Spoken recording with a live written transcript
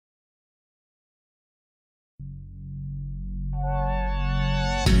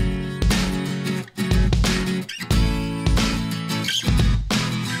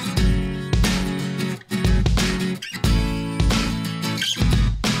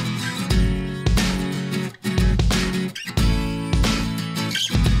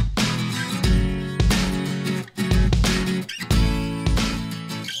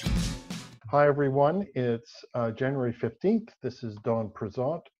Hi, everyone. It's January 15th. This is Don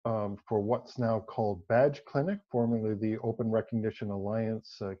Presant for what's now called Badge Clinic, formerly the Open Recognition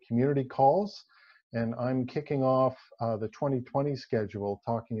Alliance community calls. And I'm kicking off the 2020 schedule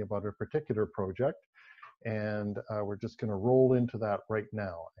talking about a particular project. And we're just going to roll into that right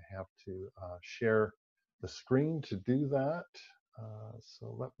now. I have to share the screen to do that.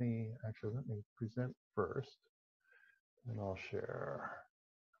 So let me present first, and I'll share.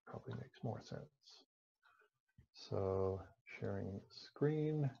 Probably makes more sense. So sharing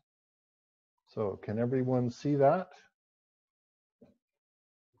screen. So can everyone see that?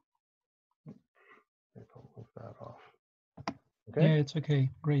 Maybe I'll move that off. Okay. Yeah, it's okay.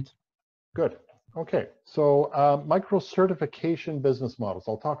 Great. Good. Okay. So micro-certification business models.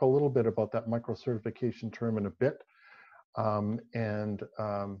 I'll talk a little bit about that micro-certification term in a bit.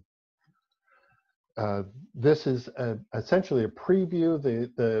 This is essentially a preview.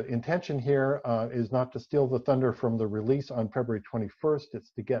 The intention here is not to steal the thunder from the release on February 21st.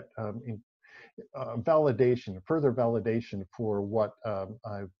 It's to get validation, further validation for what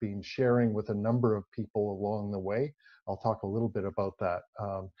I've been sharing with a number of people along the way. I'll talk a little bit about that,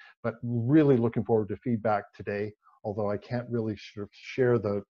 but really looking forward to feedback today, although I can't really share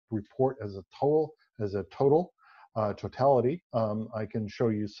the report as a totality. I can show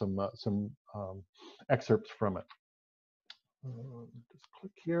you some excerpts from it. Just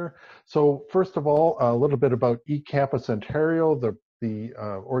click here. So first of all, a little bit about eCampus Ontario, the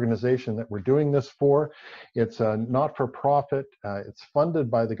organization that we're doing this for. It's a not-for-profit. It's funded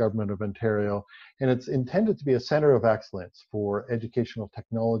by the Government of Ontario, and it's intended to be a center of excellence for educational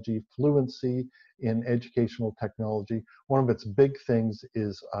technology, fluency in educational technology. One of its big things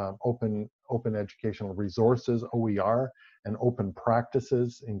is open educational resources, OER, and open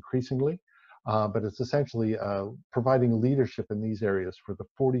practices increasingly. But it's essentially providing leadership in these areas for the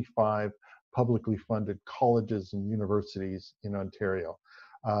 45 publicly funded colleges and universities in Ontario.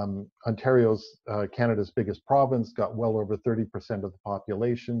 Ontario's Canada's biggest province, got well over 30% of the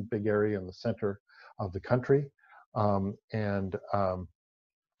population, big area in the center of the country, and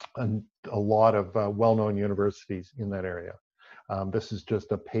a lot of well-known universities in that area. This is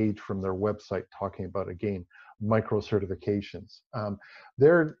just a page from their website talking about, again, micro-certifications.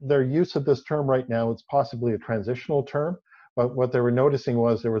 Their use of this term right now, it's possibly a transitional term, but what they were noticing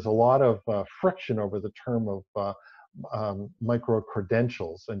was there was a lot of friction over the term of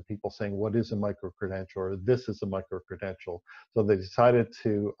micro-credentials, and people saying, what is a micro-credential, or this is a micro-credential. So they decided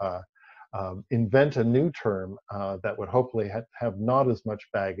to invent a new term that would hopefully have not as much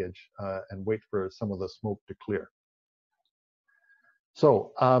baggage and wait for some of the smoke to clear.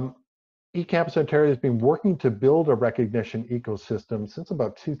 So eCampus Ontario has been working to build a recognition ecosystem since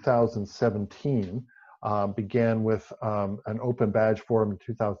about 2017. Began with an open badge forum in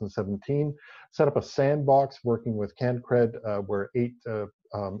 2017, set up a sandbox working with CanCred, where 8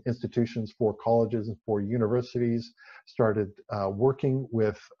 institutions, 4 colleges and 4 universities started working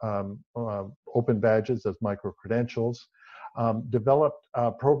with open badges as micro-credentials, developed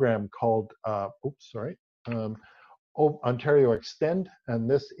a program called, Ontario Extend, and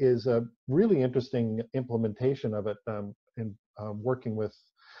this is a really interesting implementation of it in working with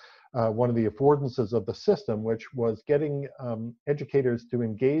one of the affordances of the system, which was getting educators to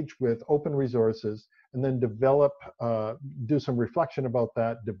engage with open resources and then develop, do some reflection about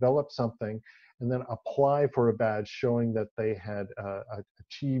that, develop something, and then apply for a badge showing that they had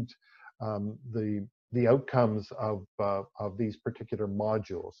achieved the outcomes of these particular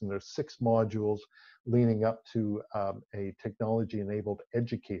modules. And there's 6 modules leading up to a technology-enabled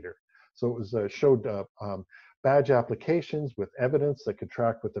educator. So it was showed badge applications with evidence that could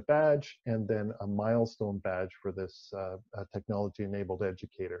track with the badge, and then a milestone badge for this technology-enabled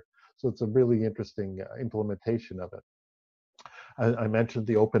educator. So it's a really interesting implementation of it. I mentioned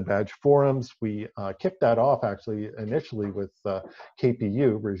the Open Badge forums. We kicked that off actually initially with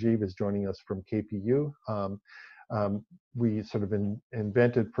KPU. Rajiv is joining us from KPU. We sort of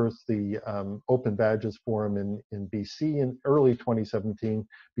invented first the Open Badges Forum in BC in early 2017,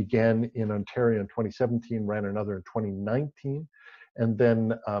 began in Ontario in 2017, ran another in 2019. And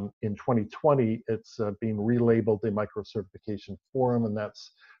then in 2020, it's being relabeled the Micro-Certification Forum, and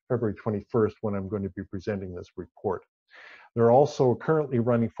that's February 21st when I'm going to be presenting this report. They're also currently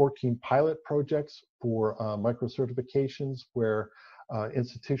running 14 pilot projects for micro-certifications where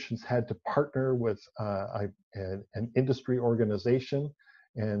institutions had to partner with an industry organization,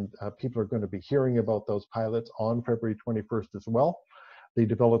 and people are going to be hearing about those pilots on February 21st as well. They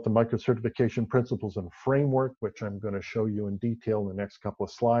developed the micro-certification principles and framework, which I'm going to show you in detail in the next couple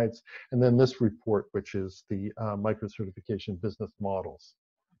of slides, and then this report, which is the micro-certification business models.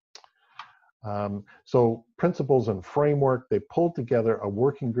 So principles and framework, they pulled together a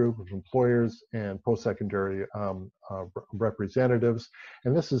working group of employers and post-secondary representatives,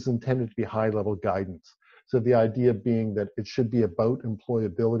 and this is intended to be high-level guidance. So the idea being that it should be about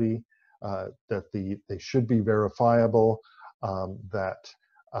employability, that they should be verifiable, that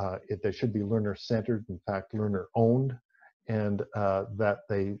they should be learner-centered, in fact, learner-owned, and that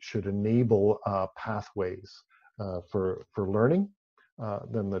they should enable pathways for learning.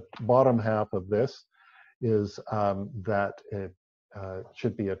 Then the bottom half of this is that it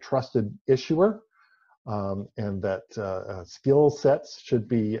should be a trusted issuer, and that skill sets should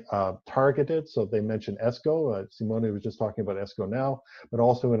be targeted. So they mentioned ESCO. Simone was just talking about ESCO now, but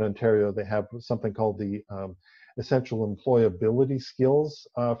also in Ontario, they have something called the Essential Employability Skills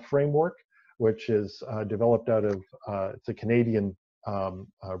Framework, which is developed out of, it's a Canadian,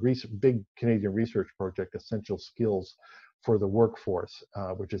 big Canadian research project, Essential Skills for the Workforce,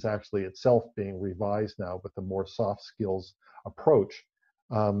 which is actually itself being revised now with a more soft skills approach.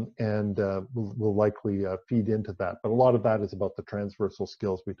 And will likely feed into that. But a lot of that is about the transversal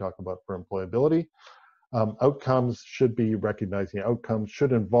skills we talk about for employability. Outcomes should be recognizing outcomes,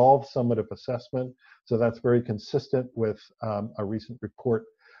 should involve summative assessment. So that's very consistent with a recent report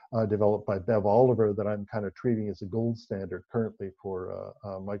developed by Bev Oliver that I'm kind of treating as a gold standard currently for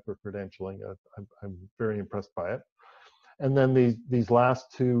micro-credentialing. I'm very impressed by it. And then these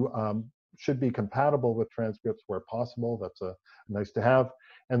last two should be compatible with transcripts where possible. That's a nice to have.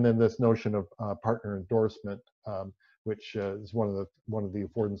 And then this notion of partner endorsement, which is one of the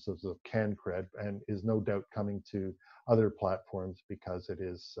affordances of CanCred, and is no doubt coming to other platforms because it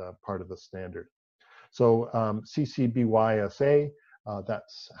is part of the standard. So CCBYSA,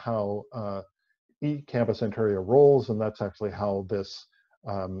 that's how eCampus Ontario rolls, and that's actually how this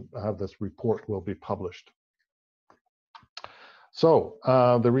report will be published. So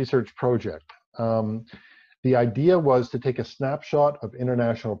the research project. The idea was to take a snapshot of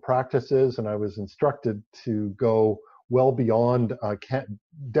international practices, and I was instructed to go well beyond,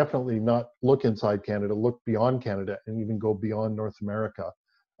 definitely not look inside Canada, look beyond Canada, and even go beyond North America.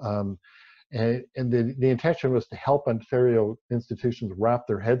 And the intention was to help Ontario institutions wrap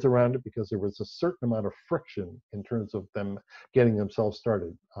their heads around it, because there was a certain amount of friction in terms of them getting themselves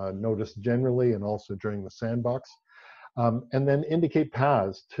started, noticed generally and also during the sandbox. And then indicate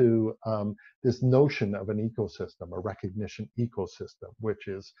paths to this notion of an ecosystem, a recognition ecosystem, which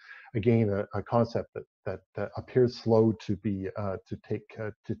is again a concept that appears slow to be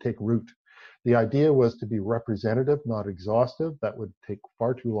to take root. The idea was to be representative, not exhaustive. That would take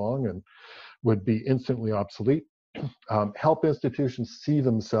far too long and would be instantly obsolete. Help institutions see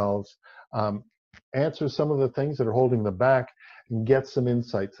themselves, answer some of the things that are holding them back, and get some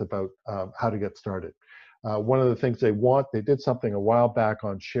insights about how to get started. One of the things they did something a while back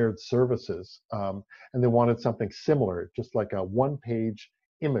on shared services, and they wanted something similar, just like a one-page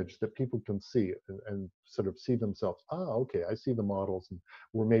image that people can see and sort of see themselves. Oh, okay, I see the models, and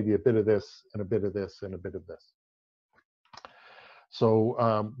we're maybe a bit of this, and a bit of this, and a bit of this.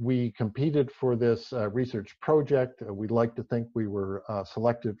 So we competed for this research project. We'd like to think we were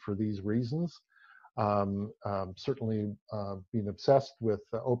selected for these reasons. Certainly been obsessed with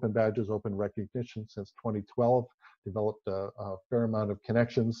open badges, open recognition since 2012, developed a fair amount of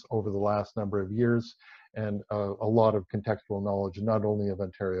connections over the last number of years, and a lot of contextual knowledge, not only of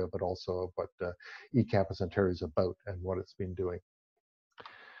Ontario, but also of what eCampus Ontario is about and what it's been doing.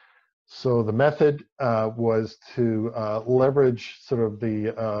 So the method was to leverage sort of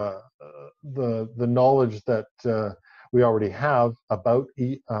the knowledge that we already have about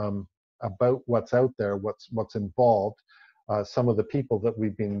what's out there, what's involved, some of the people that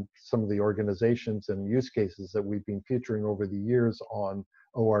some of the organizations and use cases that we've been featuring over the years on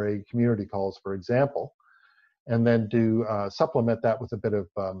ORA community calls, for example, and then do supplement that with a bit of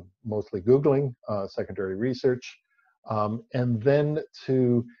mostly Googling, secondary research, and then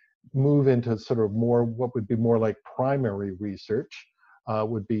to move into sort of more, what would be more like primary research,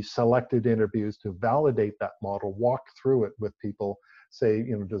 would be selected interviews to validate that model, walk through it with people, say,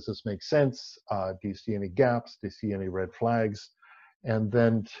 does this make sense? Do you see any gaps? Do you see any red flags? And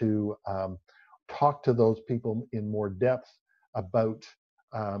then to talk to those people in more depth about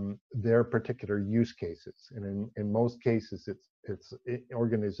their particular use cases. And in most cases, it's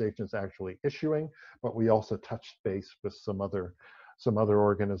organizations actually issuing, but we also touch base with some other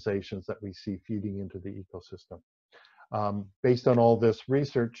organizations that we see feeding into the ecosystem. Based on all this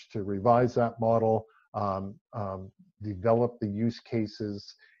research, to revise that model, develop the use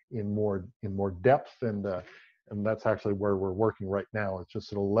cases in more depth, and that's actually where we're working right now. It's just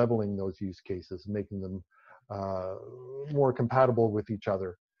sort of leveling those use cases, making them more compatible with each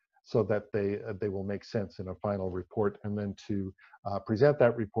other, so that they will make sense in a final report, and then to present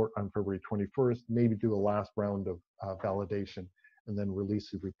that report on February 21st, maybe do a last round of validation, and then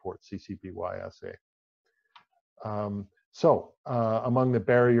release the report, CCBY-SA. Among the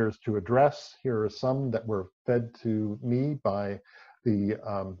barriers to address, here are some that were fed to me by the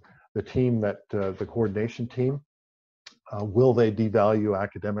team, the coordination team. Will they devalue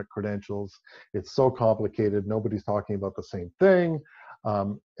academic credentials? It's so complicated. Nobody's talking about the same thing.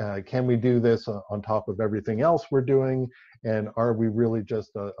 Can we do this on top of everything else we're doing? And are we really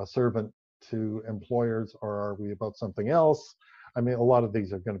just a servant to employers, or are we about something else? I mean, a lot of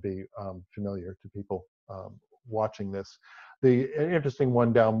these are going to be familiar to people watching this. The interesting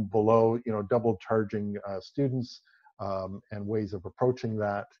one down below, double charging students and ways of approaching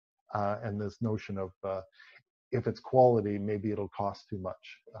that, and this notion of if it's quality, maybe it'll cost too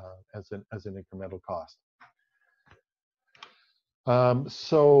much as an incremental cost.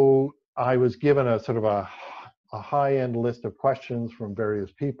 So I was given a sort of a high-end list of questions from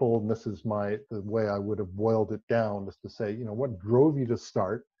various people, and this is the way I would have boiled it down, is to say, what drove you to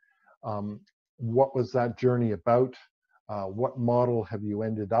start? What was that journey about? What model have you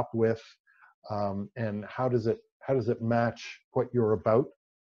ended up with? And how does it match what you're about?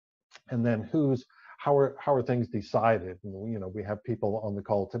 And then how are things decided? And, we have people on the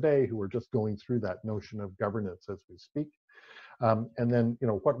call today who are just going through that notion of governance as we speak. And then,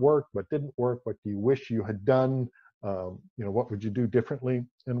 what worked, what didn't work, what do you wish you had done? What would you do differently,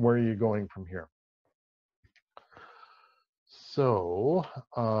 and where are you going from here? So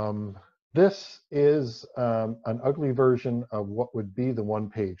this is an ugly version of what would be the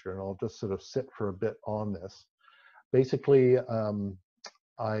one-pager, and I'll just sort of sit for a bit on this. Basically,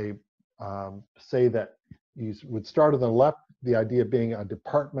 I say that you would start on the left, the idea being a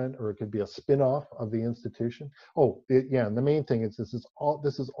department, or it could be a spin-off of the institution. And the main thing is this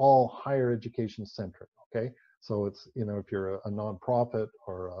is all higher education centric. Okay, so it's if you're a nonprofit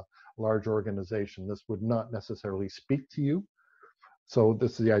or a large organization, this would not necessarily speak to you. So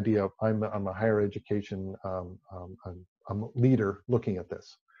this is the idea of I'm a higher education I'm a leader looking at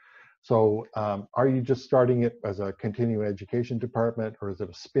this. So are you just starting it as a continuing education department, or is it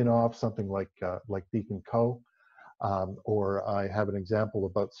a spin-off, something like Deacon Co? Or I have an example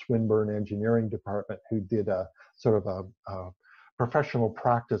about Swinburne Engineering Department, who did a sort of a professional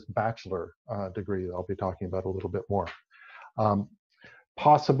practice bachelor degree that I'll be talking about a little bit more.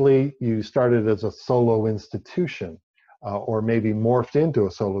 Possibly you started as a solo institution, or maybe morphed into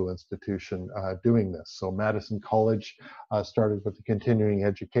a solo institution doing this. So Madison College started with the continuing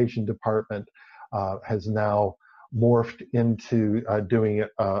education department, has now morphed into doing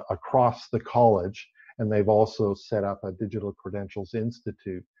it across the college, and they've also set up a Digital Credentials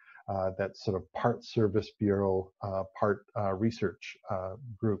Institute that's sort of part service bureau, part research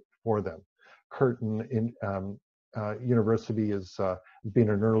group for them. Curtin University has been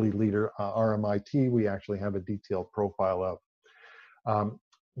an early leader. RMIT, we actually have a detailed profile of.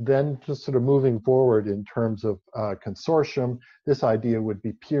 Then just sort of moving forward in terms of consortium, this idea would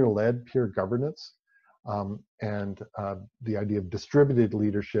be peer-led, peer governance, and the idea of distributed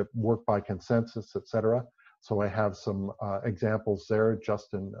leadership, work by consensus, etc. So I have some examples there.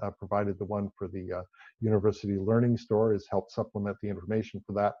 Justin provided the one for the University Learning Store, has helped supplement the information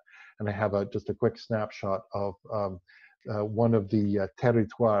for that. And I have just a quick snapshot of one of the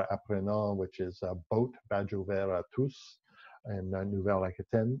territoires apprenants, which is BOAT, Badge Ouvert à tous, in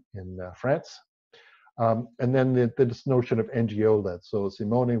Nouvelle-Aquitaine in France. And then this notion of NGO-led. So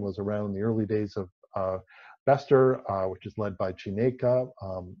Simone was around in the early days of Bester, which is led by Cineca,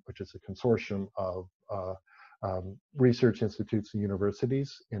 which is a consortium of research institutes and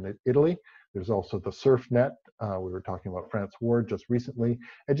universities in Italy. There's also the SurfNet. We were talking about France Ward just recently.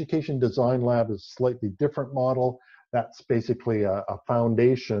 Education Design Lab is a slightly different model. That's basically a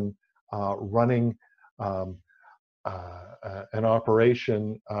foundation running an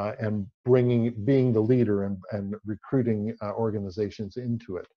operation and being the leader and recruiting organizations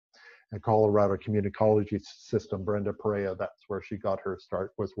into it. And Colorado Community College System, Brenda Perea, that's where she got her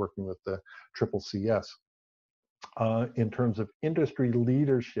start, was working with the CCCS. In terms of industry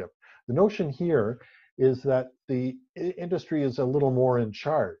leadership, the notion here is that the industry is a little more in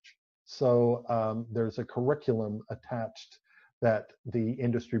charge. So there's a curriculum attached that the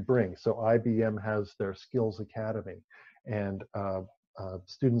industry brings. So IBM has their Skills Academy, and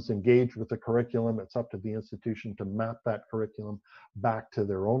students engage with the curriculum. It's up to the institution to map that curriculum back to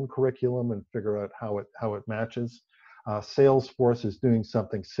their own curriculum and figure out how it matches. Salesforce is doing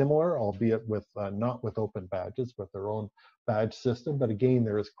something similar, albeit with not with open badges, but their own badge system. But again,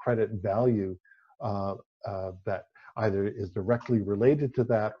 there is credit value that either is directly related to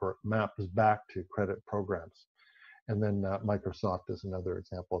that or it maps back to credit programs. And then Microsoft is another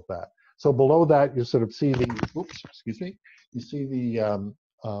example of that. So below that, you sort of see the, oops, excuse me, you see the,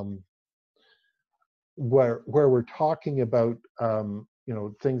 where we're talking about, you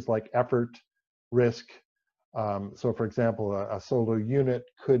know, things like effort, risk. So for example, a solo unit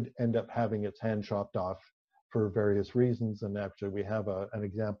could end up having its hand chopped off for various reasons. And actually we have an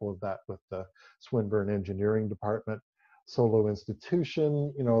example of that with the Swinburne Engineering Department. Solo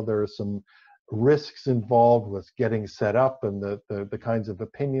institution, you know, there are some risks involved with getting set up and the kinds of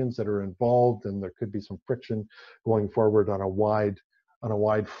opinions that are involved, and there could be some friction going forward on a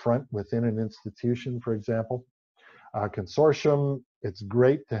wide front within an institution, for example. Consortium, it's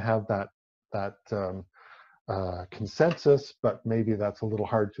great to have that consensus, but maybe that's a little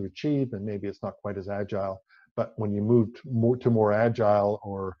hard to achieve, and maybe it's not quite as agile. But when you move to more agile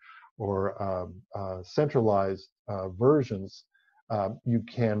or centralized versions, you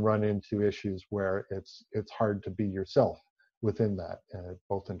can run into issues where it's hard to be yourself within that,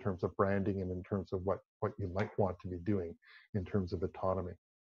 both in terms of branding and in terms of what you might want to be doing in terms of autonomy.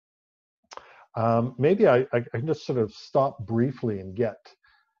 Maybe I can just sort of stop briefly and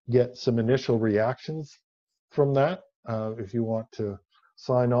get some initial reactions from that. If you want to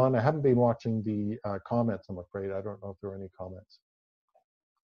sign on, I haven't been watching the comments, I'm afraid. I don't know if there are any comments.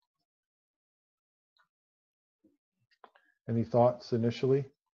 Any thoughts initially?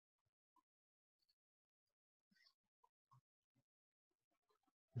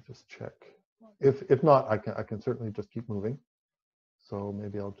 Just check. If not, I can certainly just keep moving. So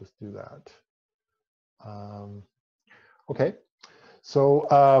maybe I'll just do that. Okay.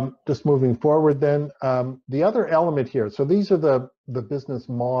 So just moving forward then, the other element here, so these are the business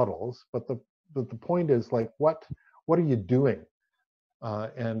models, but the point is, like, what are you doing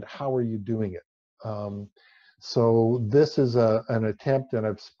and how are you doing it? So this is an attempt, and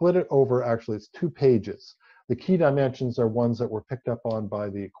I've split it over, actually it's 2 pages. The key dimensions are ones that were picked up on by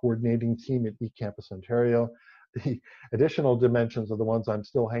the coordinating team at eCampus Ontario. The additional dimensions are the ones I'm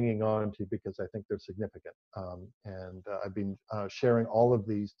still hanging on to because I think they're significant. And I've been sharing all of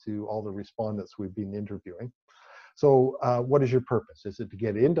these to all the respondents we've been interviewing. So what is your purpose? Is it to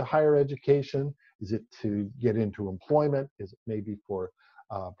get into higher education? Is it to get into employment? Is it maybe for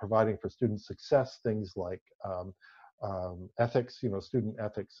providing for student success, things like ethics, you know, student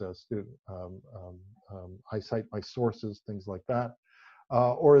ethics, I cite my sources, things like that.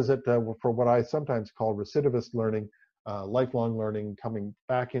 Or is it for what I sometimes call recidivist learning, lifelong learning, coming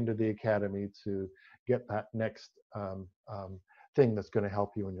back into the academy to get that next thing that's going to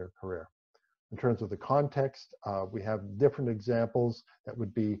help you in your career? In terms of the context, we have different examples that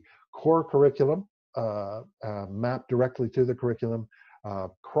would be core curriculum, mapped directly to the curriculum,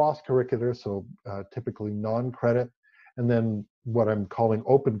 cross-curricular, so typically non-credit, and then what I'm calling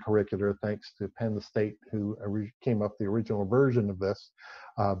open curricular, thanks to Penn State, who came up with the original version of this,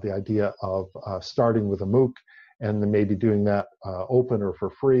 the idea of starting with a MOOC and then maybe doing that open or for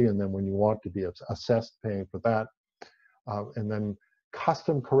free, and then when you want to be assessed, paying for that. And then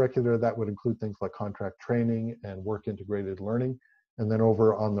custom curricular, that would include things like contract training and work integrated learning. And then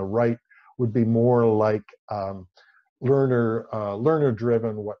over on the right would be more like learner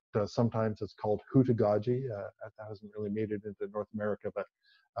driven, what sometimes is called hutagogy. That hasn't really made it into North America, but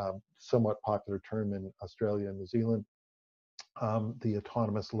somewhat popular term in Australia and New Zealand. The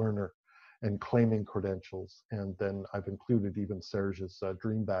autonomous learner and claiming credentials. And then I've included even Serge's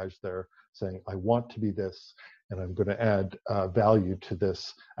dream badge there, saying, I want to be this, and I'm going to add value to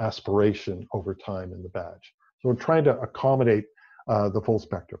this aspiration over time in the badge. So we're trying to accommodate the full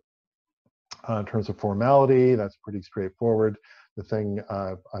spectrum. In terms of formality, that's pretty straightforward. The thing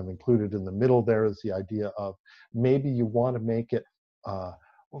I've included in the middle there is the idea of maybe you want to make it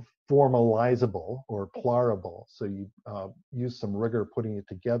formalizable or plarable, so you use some rigor putting it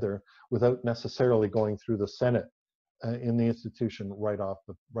together without necessarily going through the Senate in the institution right off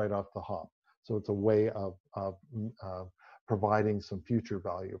the hop. So it's a way of providing some future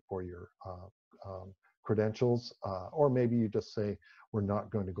value for your credentials, or maybe you just say, we're not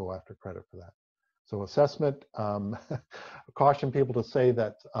going to go after credit for that. So assessment, caution people to say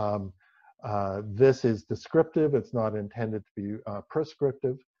that this is descriptive. It's not intended to be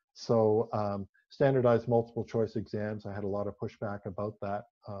prescriptive. So standardized multiple choice exams, I had a lot of pushback about that.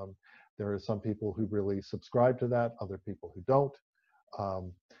 There are some people who really subscribe to that, other people who don't.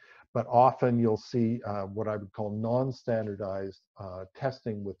 But often you'll see what I would call non-standardized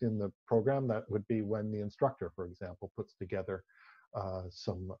testing within the program. That would be when the instructor, for example, puts together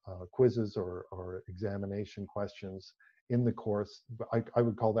some quizzes or examination questions in the course. I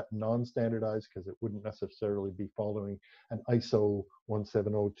would call that non-standardized because it wouldn't necessarily be following an ISO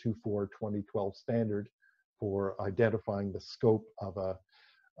 17024-2012 standard for identifying the scope of a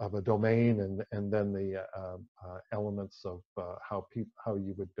domain and then the elements of how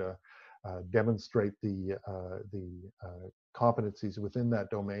you would demonstrate the competencies within that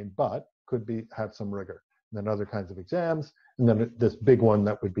domain, but could have some rigor. And then other kinds of exams, and then this big one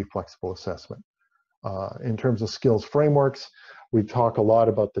that would be flexible assessment. In terms of skills frameworks, we talk a lot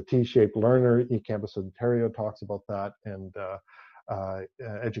about the T-shaped learner. eCampus Ontario talks about that, and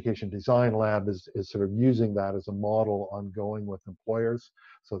Education Design Lab is sort of using that as a model ongoing with employers.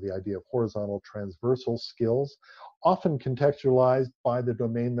 So the idea of horizontal transversal skills, often contextualized by the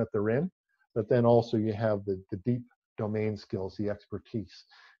domain that they're in, but then also you have the deep domain skills, the expertise.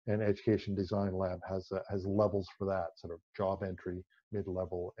 And Education Design Lab has levels for that, sort of job entry,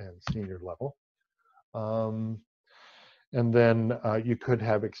 mid-level, and senior level. And then you could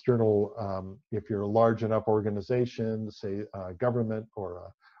have external, if you're a large enough organization, say government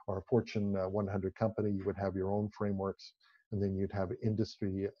or a Fortune 100 company, you would have your own frameworks, and then you'd have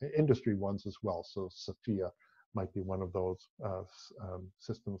industry ones as well. So SOPHIA might be one of those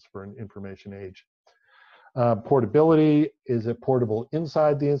systems for an information age. Portability, is it portable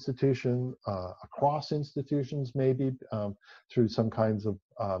inside the institution, across institutions maybe, through some kinds of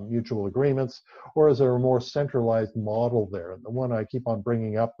mutual agreements, or is there a more centralized model there? And the one I keep on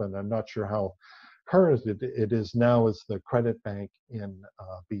bringing up, and I'm not sure how current it is now, is the Credit Bank in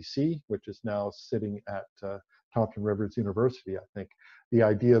BC, which is now sitting at Thompson Rivers University, I think. The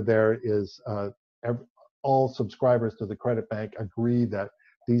idea there is all subscribers to the Credit Bank agree that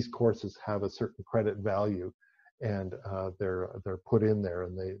these courses have a certain credit value, and they're put in there,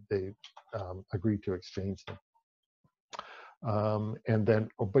 and they agree to exchange them. And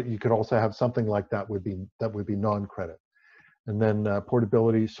then, but you could also have something like that would be non-credit. And then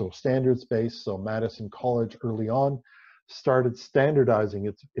portability, so standards-based. So Madison College early on started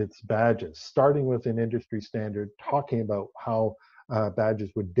standardizing its badges, starting with an industry standard, talking about how badges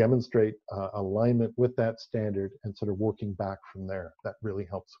would demonstrate alignment with that standard, and sort of working back from there. That really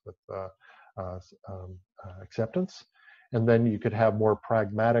helps with acceptance. And then you could have more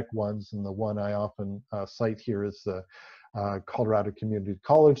pragmatic ones, and the one I often cite here is the Colorado Community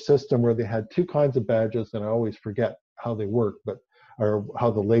College system, where they had two kinds of badges, and I always forget how they work, or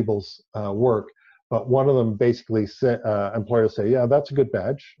how the labels work. But one of them basically employers say, yeah, that's a good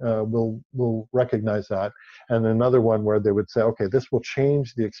badge. We'll recognize that. And another one where they would say, okay, this will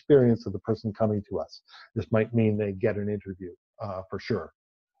change the experience of the person coming to us. This might mean they get an interview for sure.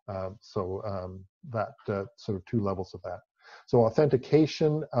 That sort of two levels of that. So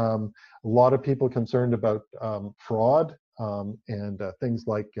authentication, a lot of people concerned about fraud and things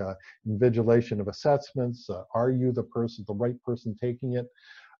like invigilation of assessments. Are you the right person taking it?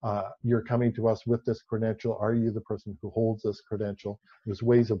 You're coming to us with this credential. Are you the person who holds this credential? There's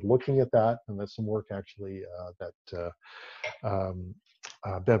ways of looking at that, and there's some work actually that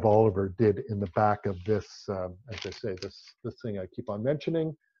Bev Oliver did in the back of this, as I say, this thing I keep on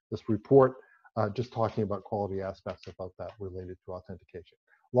mentioning, this report, just talking about quality aspects about that related to authentication.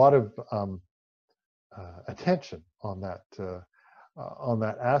 A lot of attention on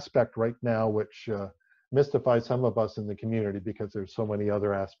that aspect right now, which mystifies some of us in the community, because there's so many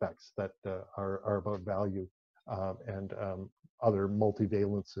other aspects that are about value and other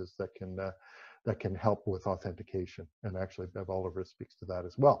multivalences that can help with authentication. And actually, Bev Oliver speaks to that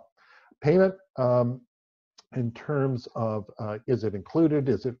as well. Payment, in terms of, is it included?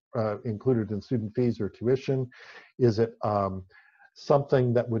 Is it included in student fees or tuition? Is it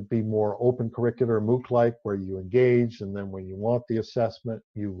something that would be more open curricular, MOOC-like, where you engage, and then when you want the assessment,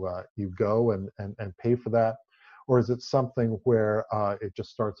 you go and pay for that? Or is it something where it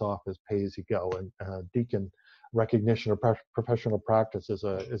just starts off as pay as you go? And Deakin recognition of professional practice is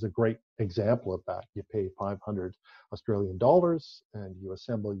a great example of that. You pay 500 Australian dollars and you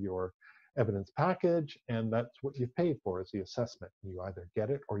assemble your evidence package, and that's what you paid for, is the assessment. You either get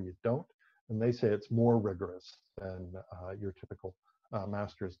it or you don't. And they say it's more rigorous than your typical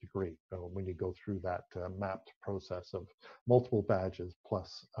master's degree when you go through that mapped process of multiple badges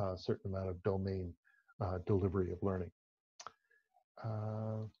plus a certain amount of domain delivery of learning.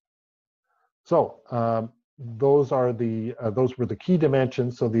 Those were the key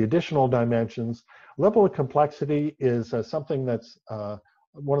dimensions. So the additional dimensions, level of complexity is something that's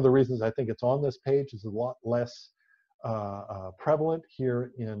one of the reasons I think it's on this page. Is a lot less prevalent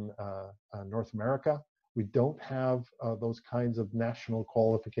here in North America. We don't have those kinds of national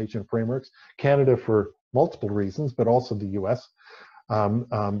qualification frameworks. Canada for multiple reasons, but also the US.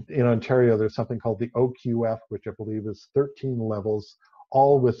 In Ontario, there's something called the OQF, which I believe is 13 levels,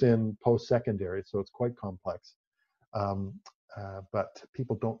 all within post-secondary, so it's quite complex. But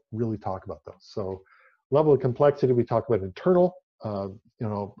people don't really talk about those. So level of complexity, we talk about internal,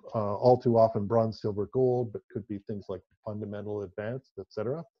 all too often bronze, silver, gold, but could be things like fundamental, advanced,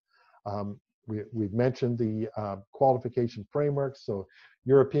 etc. We've mentioned the qualification frameworks. So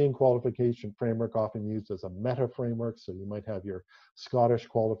European qualification framework often used as a meta framework. So you might have your Scottish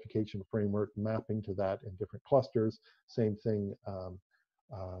qualification framework mapping to that in different clusters. Same thing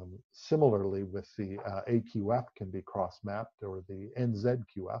similarly with the AQF can be cross-mapped, or the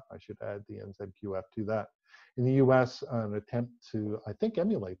NZQF. I should add the NZQF to that. In the US, an attempt to, I think,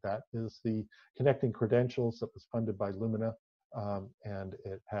 emulate that is the Connecting Credentials that was funded by Lumina. And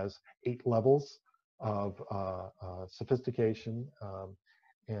it has 8 levels of sophistication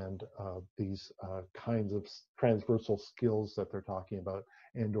and these kinds of transversal skills that they're talking about,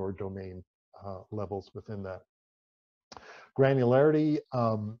 and or domain levels within that. Granularity,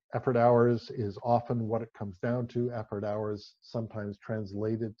 effort hours is often what it comes down to. Effort hours sometimes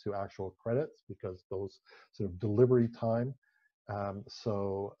translated to actual credits because those sort of delivery time.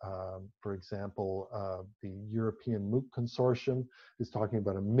 For example, the European MOOC Consortium is talking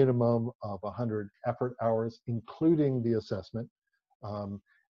about a minimum of 100 effort hours, including the assessment,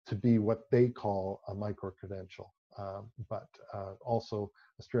 to be what they call a micro-credential. But also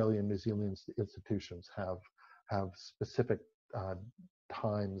Australian and New Zealand institutions have specific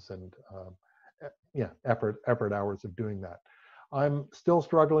times and effort hours of doing that. I'm still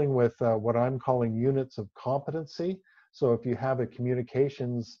struggling with what I'm calling units of competency. So if you have a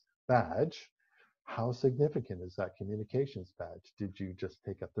communications badge, how significant is that communications badge? Did you just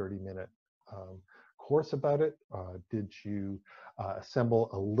take a 30-minute course about it? Did you assemble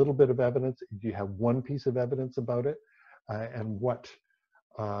a little bit of evidence? Do you have one piece of evidence about it? And what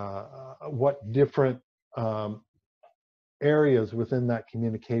different areas within that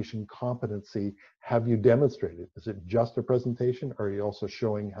communication competency have you demonstrated? Is it just a presentation, or are you also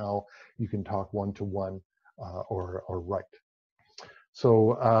showing how you can talk one-to-one or write?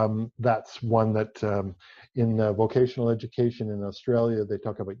 So that's one that in vocational education in Australia, they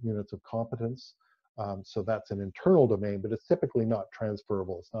talk about units of competence. So that's an internal domain, but it's typically not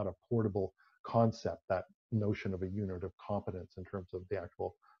transferable. It's not a portable concept, that notion of a unit of competence in terms of the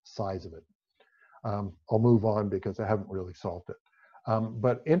actual size of it. I'll move on because I haven't really solved it.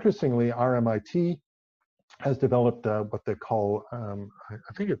 But interestingly, RMIT has developed what they call,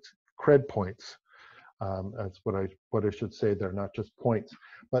 I think it's cred points. That's what I should say. They're not just points.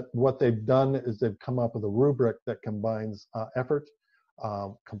 But what they've done is they've come up with a rubric that combines effort,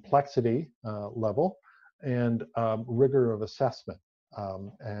 complexity level, and rigor of assessment.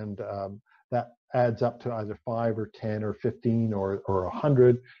 That adds up to either 5 or 10 or 15 or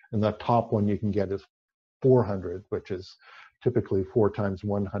 100. And the top one you can get is 400, which is typically 4 times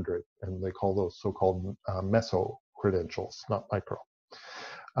 100. And they call those so-called meso credentials, not micro.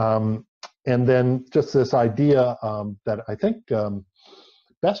 And then just this idea that I think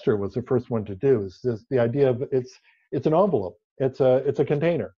Bester was the first one to do is this, the idea of it's an envelope. It's a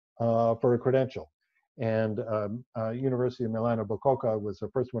container for a credential. And University of Milano Bicocca was the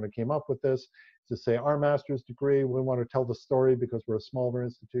first one that came up with this, to say our master's degree, we want to tell the story because we're a smaller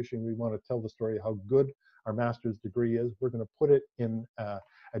institution. We want to tell the story how good our master's degree is. We're going to put it in a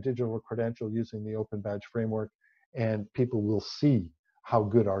digital credential using the Open Badge framework, and people will see how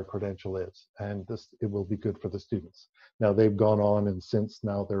good our credential is, and it will be good for the students. Now they've gone on, and since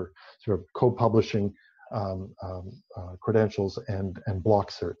now they're sort of co-publishing credentials and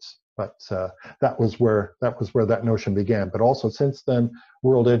block certs. But that was where that notion began. But also since then,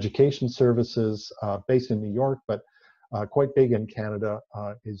 World Education Services, based in New York, but quite big in Canada,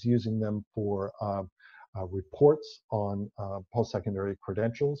 is using them for reports on post-secondary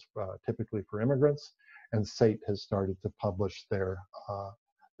credentials, typically for immigrants. And SAIT has started to publish their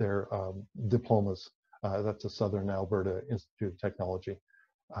diplomas. That's the Southern Alberta Institute of Technology.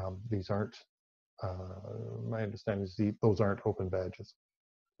 These aren't, my understanding is those aren't open badges.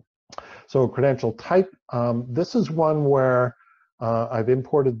 So credential type, this is one where I've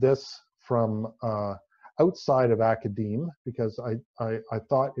imported this from outside of academe because I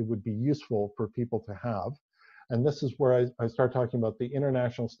thought it would be useful for people to have. And this is where I start talking about the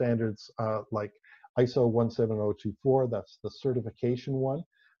international standards like ISO 17024, that's the certification one.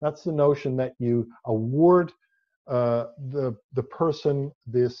 That's the notion that you award the person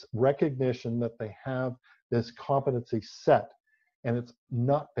this recognition that they have this competency set And it's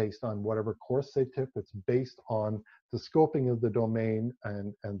not based on whatever course they took, it's based on the scoping of the domain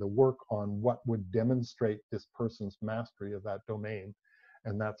and the work on what would demonstrate this person's mastery of that domain.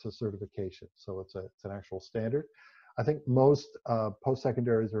 And that's a certification. So it's an actual standard. I think most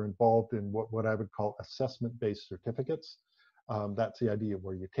post-secondaries are involved in what I would call assessment-based certificates. That's the idea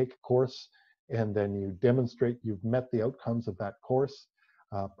where you take a course and then you demonstrate you've met the outcomes of that course.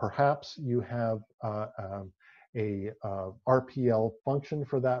 Perhaps you have a RPL function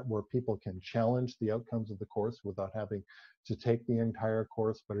for that where people can challenge the outcomes of the course without having to take the entire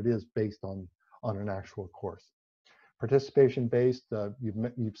course, but it is based on an actual course. Participation-based,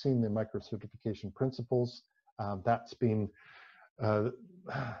 you've seen the micro-certification principles. That's been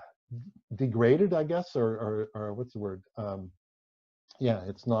degraded, I guess, or what's the word? Yeah,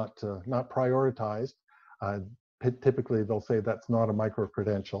 it's not prioritized. Typically, they'll say that's not a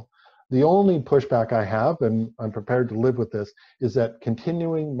micro-credential. The only pushback I have, and I'm prepared to live with this, is that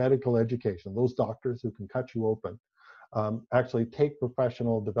continuing medical education, those doctors who can cut you open, actually take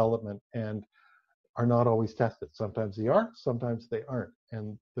professional development and are not always tested. Sometimes they are, sometimes they aren't,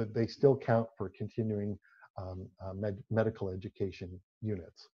 and they still count for continuing medical education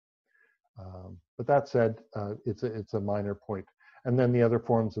units. But that said, it's a minor point. And then the other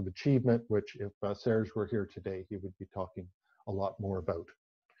forms of achievement, which if Serge were here today, he would be talking a lot more about.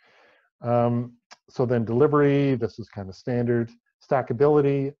 So then delivery, this is kind of standard.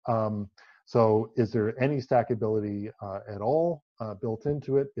 Stackability, so is there any stackability at all built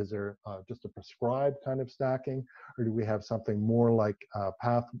into it? Is there just a prescribed kind of stacking? Or do we have something more like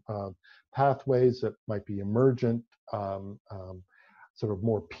pathways that might be emergent, sort of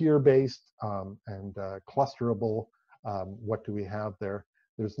more peer-based and clusterable? What do we have there?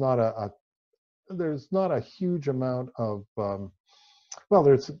 There's not a huge amount of well,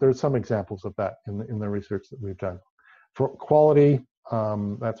 there's some examples of that in the research that we've done. For quality,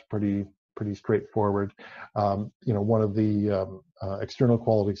 that's pretty straightforward. One of the external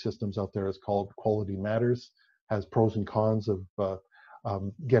quality systems out there is called Quality Matters. Has pros and cons of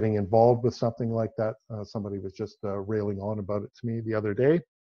getting involved with something like that. Somebody was just railing on about it to me the other day.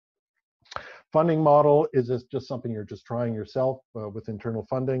 Funding model, is this just something you're just trying yourself with internal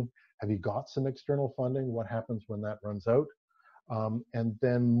funding? Have you got some external funding? What happens when that runs out? And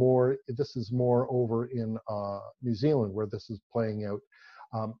then this is more over in New Zealand where this is playing out.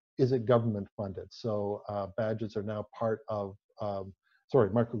 Is it government funded? So badges are now part of,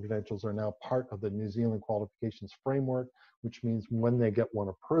 micro-credentials are now part of the New Zealand qualifications framework, which means when they get one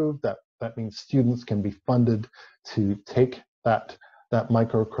approved, that means students can be funded to take that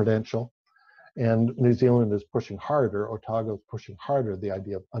micro-credential. And New Zealand is pushing harder, Otago is pushing harder, the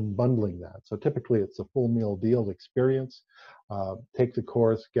idea of unbundling that. So typically it's a full meal deal experience. Take the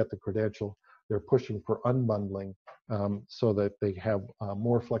course, get the credential. They're pushing for unbundling so that they have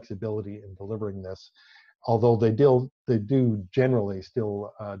more flexibility in delivering this. Although they do generally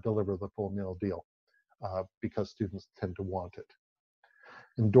still deliver the full meal deal because students tend to want it.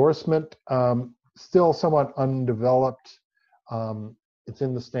 Endorsement, still somewhat undeveloped. It's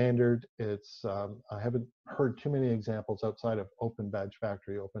in the standard. It's I haven't heard too many examples outside of Open Badge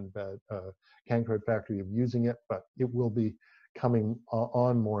Factory, CanCred Factory of using it, but it will be coming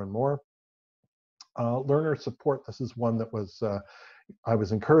on more and more. Learner support, this is one that was I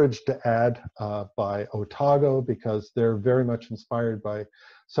was encouraged to add by Otago because they're very much inspired by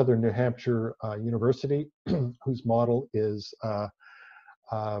Southern New Hampshire University, whose model is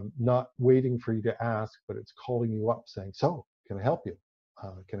not waiting for you to ask, but it's calling you up saying, so, can I help you?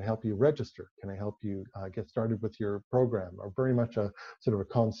 Can I help you register? Can I help you get started with your program? Or very much a sort of a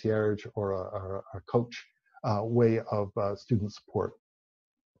concierge or a coach way of student support.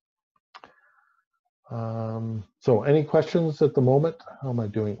 So any questions at the moment? How am I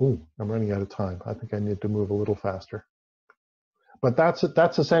doing? Ooh, I'm running out of time. I think I need to move a little faster. But that's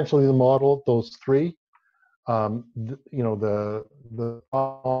essentially the model, those three. The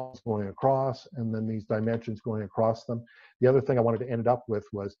columns going across and then these dimensions going across them. The other thing I wanted to end up with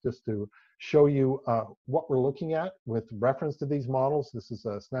was just to show you what we're looking at with reference to these models. This is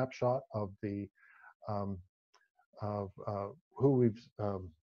a snapshot of the who we've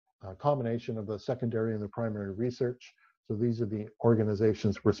combination of the secondary and the primary research. So these are the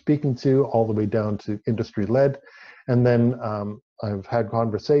organizations we're speaking to, all the way down to industry-led. And then I've had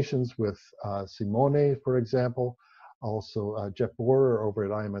conversations with Simone, for example, also Jeff Borer over at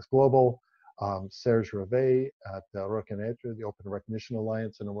IMS Global, Serge Rivet at Reconnaître, the Open Recognition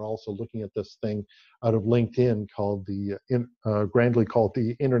Alliance, and we're also looking at this thing out of LinkedIn called grandly called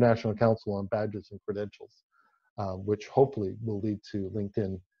the International Council on Badges and Credentials, which hopefully will lead to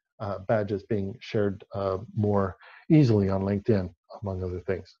LinkedIn badges being shared more easily on LinkedIn, among other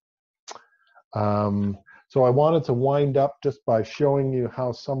things. So I wanted to wind up just by showing you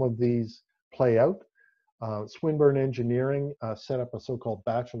how some of these play out. Swinburne Engineering set up a so-called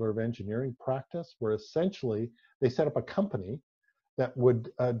Bachelor of Engineering practice, where essentially they set up a company that would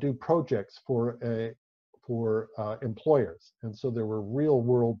do projects for employers. And so there were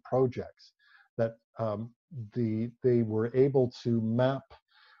real-world projects that they were able to map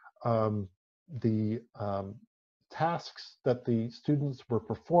the tasks that the students were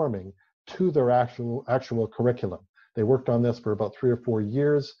performing to their actual curriculum. They worked on this for about 3 or 4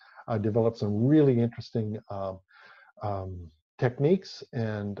 years, developed some really interesting techniques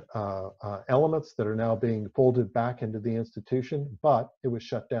and elements that are now being folded back into the institution, but it was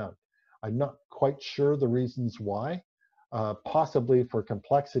shut down. I'm not quite sure the reasons why, possibly for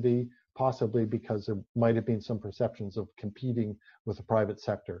complexity, possibly because there might have been some perceptions of competing with the private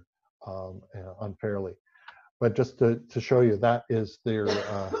sector unfairly. But just to show you, that is their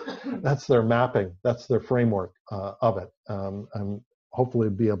that's their mapping, that's their framework of it. And hopefully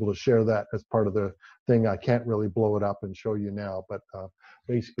be able to share that as part of the thing. I can't really blow it up and show you now, but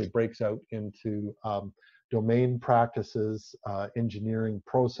basically breaks out into domain practices, engineering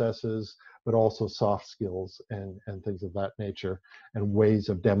processes, but also soft skills and things of that nature, and ways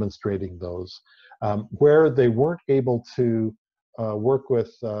of demonstrating those. Where they weren't able to work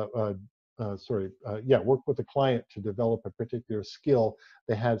with work with the client to develop a particular skill,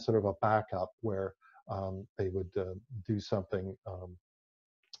 they had sort of a backup where they would do something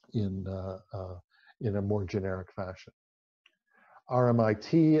in a more generic fashion.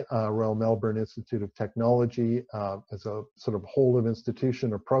 RMIT, Royal Melbourne Institute of Technology, as a sort of whole of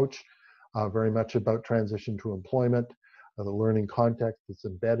institution approach, very much about transition to employment. The learning context is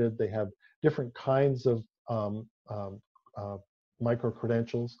embedded. They have different kinds of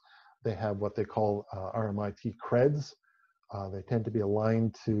micro-credentials. They have what they call RMIT creds. They tend to be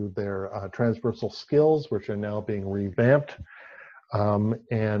aligned to their transversal skills, which are now being revamped.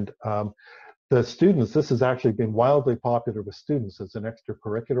 The students, this has actually been wildly popular with students as an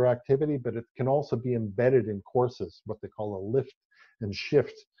extracurricular activity, but it can also be embedded in courses, what they call a lift and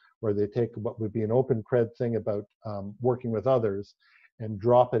shift, where they take what would be an open cred thing about working with others and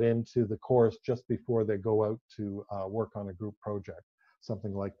drop it into the course just before they go out to work on a group project,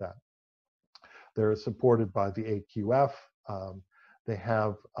 something like that. They're supported by the AQF. They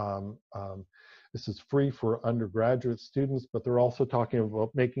have, this is free for undergraduate students, but they're also talking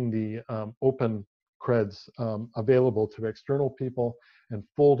about making the open creds available to external people and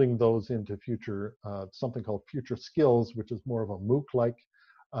folding those into future, something called Future Skills, which is more of a MOOC-like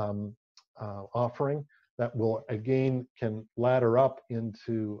offering that will, again, can ladder up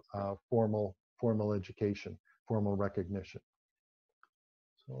into formal education, formal recognition.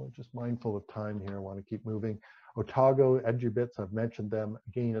 So just mindful of time here, I want to keep moving. Otago, EduBits, I've mentioned them.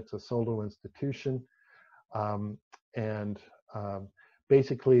 Again, it's a solo institution.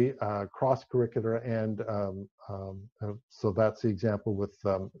 Basically cross-curricular, and so that's the example with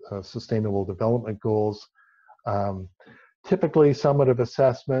sustainable development goals. Typically summative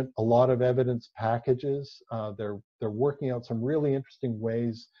assessment, a lot of evidence packages. They're working out some really interesting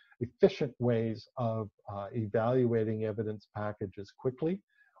ways, efficient ways of evaluating evidence packages quickly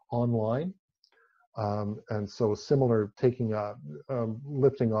online. And so similar, taking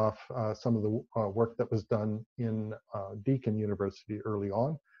lifting off some of the work that was done in Deakin University early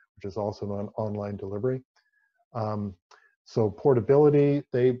on, which is also an online delivery. So portability,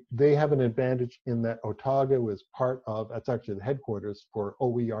 they have an advantage in that Otago is part of, that's actually the headquarters for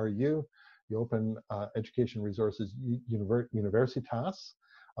OERU, the Open Education Resources Universitas,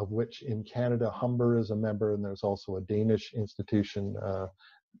 of which in Canada, Humber is a member, and there's also a Danish institution,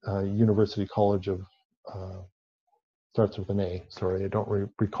 University College of, starts with an A, sorry, I don't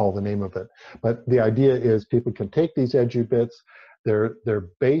recall the name of it. But the idea is people can take these EduBits, they're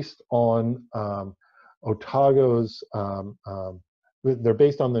based on Otago's, they're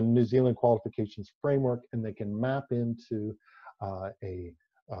based on the New Zealand qualifications framework, and they can map into a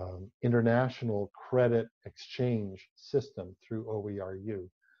international credit exchange system through OERU.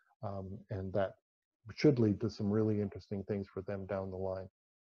 And that should lead to some really interesting things for them down the line.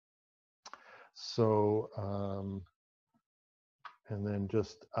 So, and then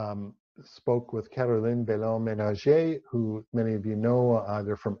just spoke with Caroline Bellon-Ménager, who many of you know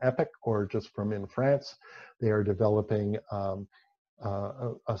either from EPIC or just from in France. They are developing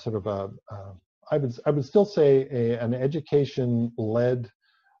a sort of a, I would still say an education-led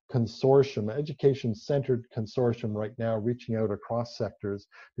consortium, education-centered consortium right now, reaching out across sectors,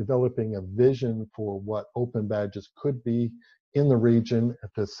 developing a vision for what open badges could be in the region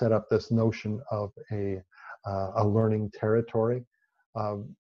to set up this notion of a learning territory.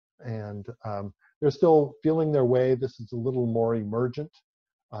 They're still feeling their way. This is a little more emergent,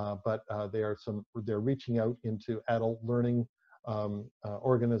 but they're reaching out into adult learning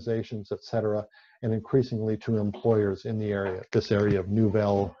organizations, etc., and increasingly to employers in the area, this area of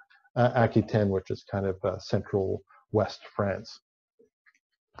Nouvelle Aquitaine, which is kind of central West France.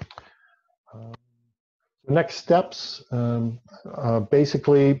 The next steps,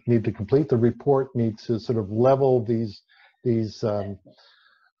 basically need to complete the report, need to sort of level these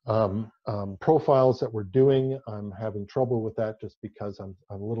profiles that we're doing. I'm having trouble with that just because I'm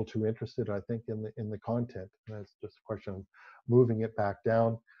a little too interested, I think, in the content. And it's just a question of moving it back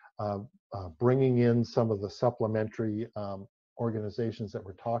down, bringing in some of the supplementary organizations that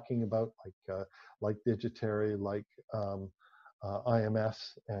we're talking about, like Digitary, like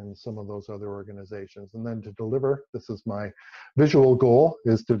IMS, and some of those other organizations. And then to deliver, this is my visual goal,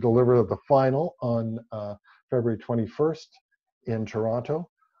 is to deliver the final on February 21st in Toronto.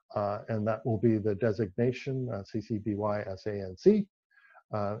 And that will be the designation, CCBY-SANC,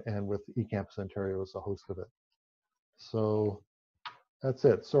 and with eCampus Ontario as the host of it. So that's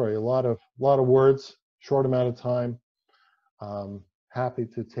it. Sorry, a lot of words, short amount of time. Happy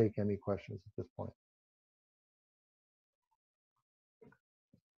to take any questions at this point.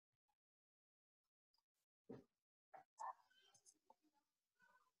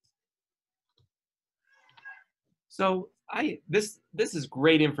 So this is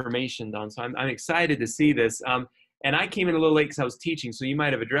great information, Don. So I'm excited to see this. And I came in a little late because I was teaching, so you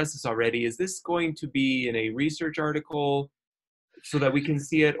might have addressed this already. Is this going to be in a research article so that we can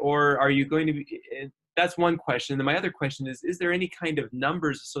see it, or are you going to be? That's one question. And my other question is there any kind of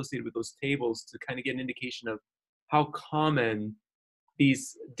numbers associated with those tables to kind of get an indication of how common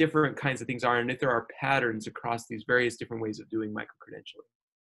these different kinds of things are, and if there are patterns across these various different ways of doing micro-credentialing?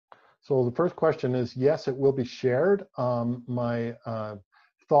 So the first question is, yes, it will be shared. My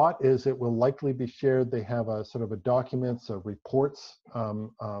thought is it will likely be shared. They have a sort of a documents, a reports, a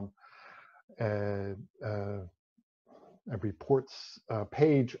reports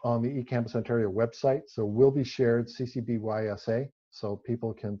page on the eCampus Ontario website. So will be shared, CCBYSA, so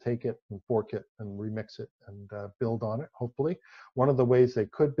people can take it and fork it and remix it and build on it, hopefully. One of the ways they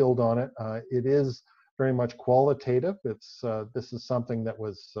could build on it, it is very much qualitative. This is something that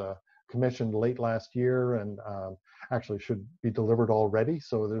was commissioned late last year and actually should be delivered already.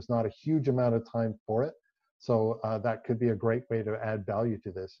 So there's not a huge amount of time for it. So that could be a great way to add value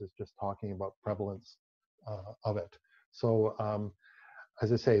to this, is just talking about prevalence of it. So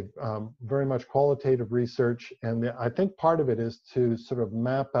as I say, very much qualitative research. And I think part of it is to sort of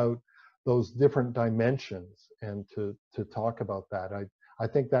map out those different dimensions and to talk about that. I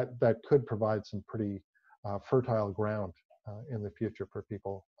think that could provide some pretty fertile ground in the future for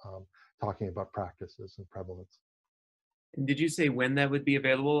people talking about practices and prevalence. And did you say when that would be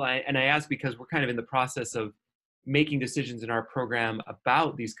available? I ask because we're kind of in the process of making decisions in our program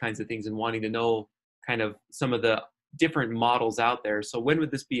about these kinds of things and wanting to know kind of some of the different models out there. So when would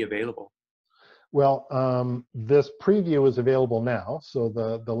this be available? Well, this preview is available now. So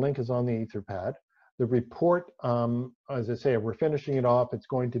the link is on the Etherpad. The report, as I say, we're finishing it off. It's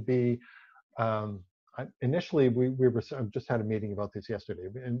going to be, initially, I just had a meeting about this yesterday.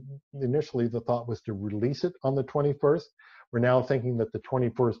 And initially, the thought was to release it on the 21st. We're now thinking that the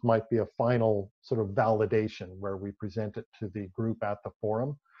 21st might be a final sort of validation where we present it to the group at the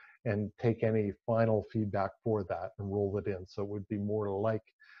forum and take any final feedback for that and roll it in. So it would be more like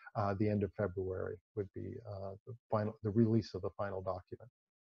the end of February would be the release of the final document.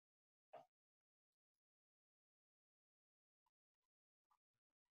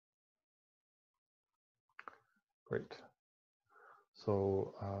 Great.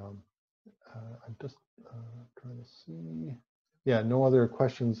 So I'm just trying to see. Yeah, no other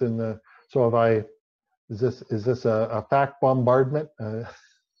questions in the. So is this a fact bombardment?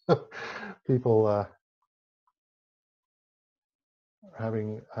 People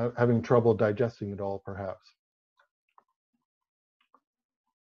having trouble digesting it all, perhaps.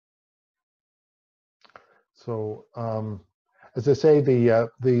 So as I say, the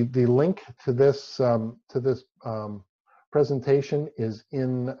link to this presentation is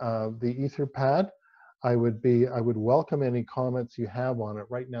in the Etherpad. I would welcome any comments you have on it.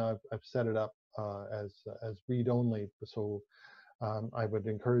 Right now, I've set it up as read only. So I would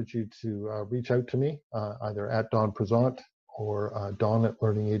encourage you to reach out to me either at Don Presant or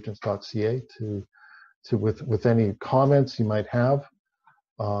don@learningagents.ca with any comments you might have,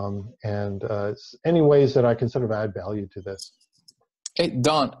 and any ways that I can sort of add value to this. Hey,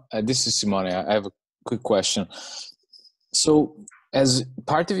 Don, this is Simone. I have a quick question. So, as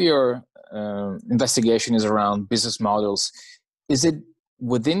part of your investigation is around business models, is it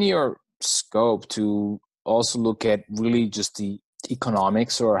within your scope to also look at really just the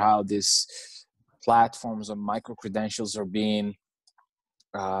economics or how these platforms or micro credentials are being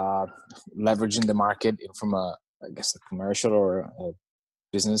leveraged in the market from I guess, a commercial or a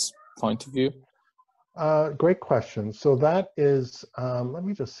business point of view? Great question. So that is, let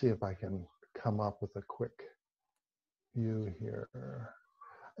me just see if I can come up with a quick view here.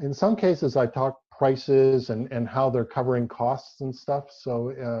 In some cases, I talk prices and how they're covering costs and stuff.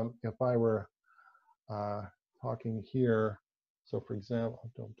 So if I were talking here, so for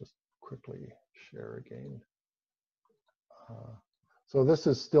example, don't just quickly share again. So this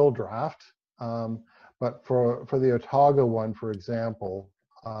is still draft, but for the Otago one, for example,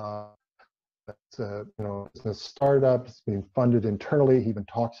 it's it's a startup. It's being funded internally. He even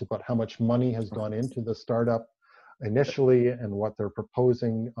talks about how much money has gone into the startup initially and what they're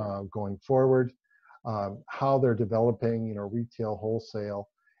proposing going forward, how they're developing, retail, wholesale,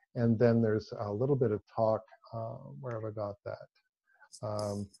 and then there's a little bit of talk. Where have I got that?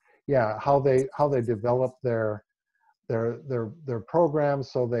 Yeah, how they develop their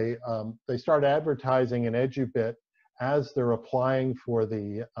programs. So they start advertising in EduBit as they're applying for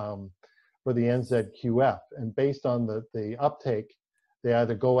the NZQF, and based on the uptake, they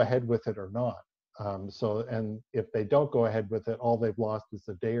either go ahead with it or not. And if they don't go ahead with it, all they've lost is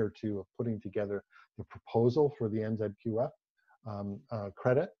a day or two of putting together the proposal for the NZQF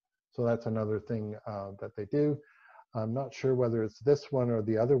credit. So that's another thing that they do. I'm not sure whether it's this one or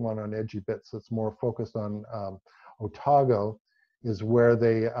the other one on EduBits that's more focused on Otago, is where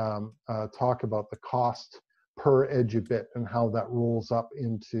they talk about the cost per EduBit and how that rolls up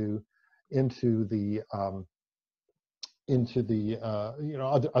into the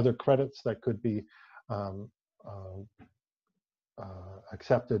other credits that could be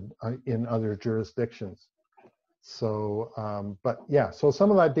accepted in other jurisdictions. So, but yeah, so some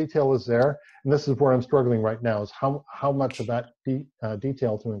of that detail is there, and this is where I'm struggling right now, is how much of that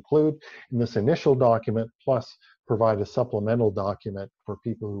detail to include in this initial document, plus provide a supplemental document for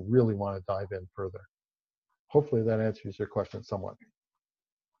people who really want to dive in further. Hopefully that answers your question somewhat.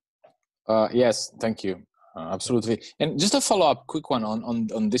 Yes, thank you. Absolutely. And just a follow-up quick one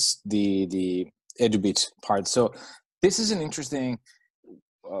on this, the EduBit part. So this is an interesting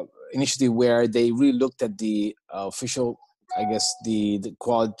initiative where they really looked at the official, I guess, the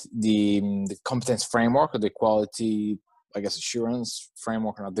quality, the competence framework, or the quality, I guess, assurance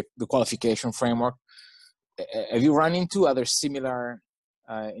framework, or the qualification framework. Have you run into other similar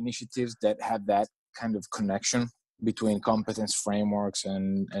initiatives that have that kind of connection between competence frameworks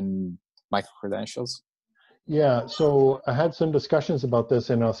and micro-credentials? Yeah, so I had some discussions about this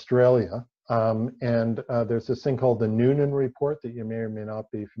in Australia, and there's this thing called the Noonan report that you may or may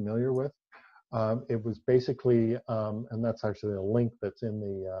not be familiar with. It was basically, and that's actually a link that's in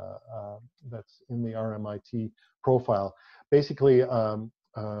the RMIT profile. Basically,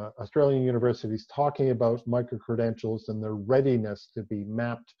 Australian universities talking about micro-credentials and their readiness to be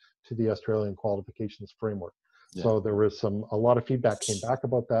mapped to the Australian qualifications framework. Yeah. So there was a lot of feedback came back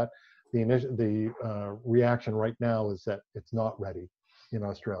about that. The reaction right now is that it's not ready in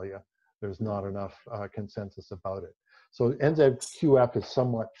Australia. There's not enough consensus about it. So NZQF is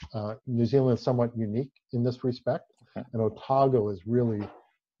somewhat, New Zealand is somewhat unique in this respect, and Otago is really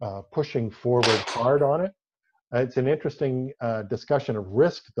pushing forward hard on it. It's an interesting discussion of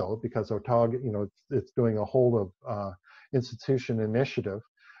risk, though, because Otago, it's doing a whole of institution initiative.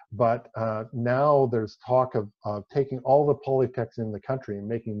 But now there's talk of taking all the polytechs in the country and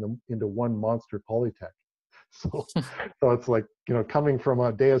making them into one monster polytech. So it's like, coming from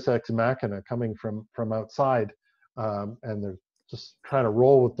a Deus Ex Machina, coming from outside, and they're just trying to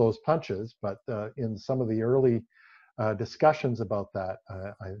roll with those punches. But in some of the early discussions about that,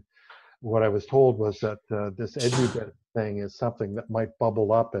 what I was told was that this EduBit thing is something that might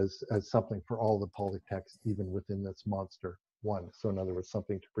bubble up as something for all the polytechs, even within this monster one. So in other words,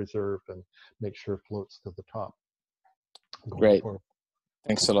 something to preserve and make sure floats to the top. Great. Forward.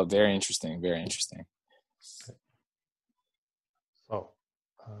 Thanks a lot. Very interesting. Very interesting. Okay.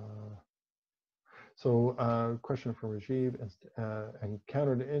 So, question from Rajiv,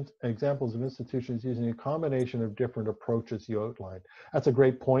 encountered examples of institutions using a combination of different approaches you outlined. That's a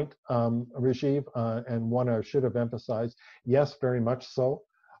great point, Rajiv, and one I should have emphasized. Yes, very much so.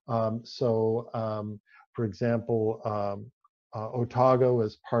 For example, Otago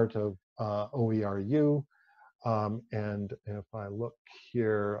is part of OERU, and if I look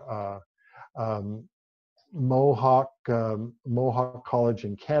here, Mohawk College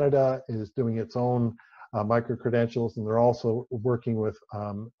in Canada is doing its own micro-credentials, and they're also working with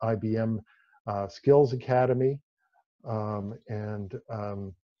IBM Skills Academy, and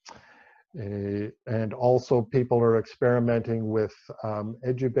also people are experimenting with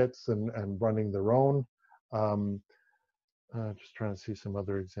edubits and running their own. Just trying to see some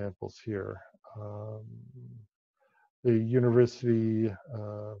other examples here. The university,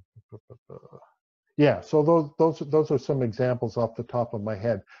 yeah, so those are some examples off the top of my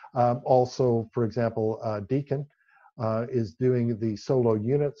head. Also, for example, Deakin is doing the solo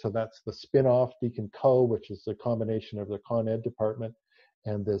unit, so that's the spin-off Deakin Co, which is the combination of their Con Ed department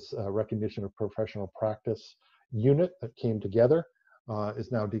and this recognition of professional practice unit that came together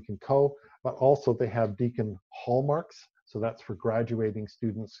is now Deakin Co. But also they have Deakin Hallmarks, so that's for graduating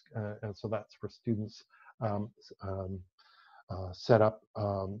students, and so that's for students set up.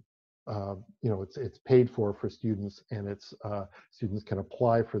 You know, it's paid for students, and it's students can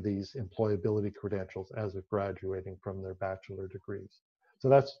apply for these employability credentials as they're graduating from their bachelor degrees. So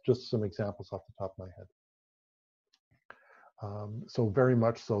that's just some examples off the top of my head. So very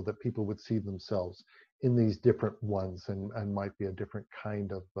much so that people would see themselves in these different ones, and might be a different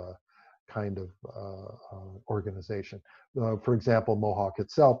kind of organization. For example, Mohawk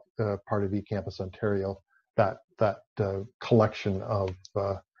itself, part of eCampus Ontario, that collection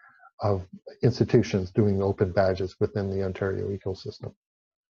of institutions doing open badges within the Ontario ecosystem.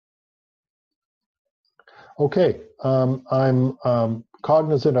 Okay, I'm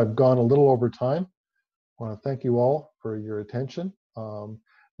cognizant I've gone a little over time. I want to thank you all for your attention.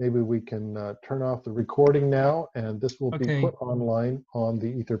 Maybe we can turn off the recording now, and this will be put online on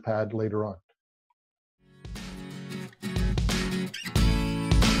the Etherpad later on.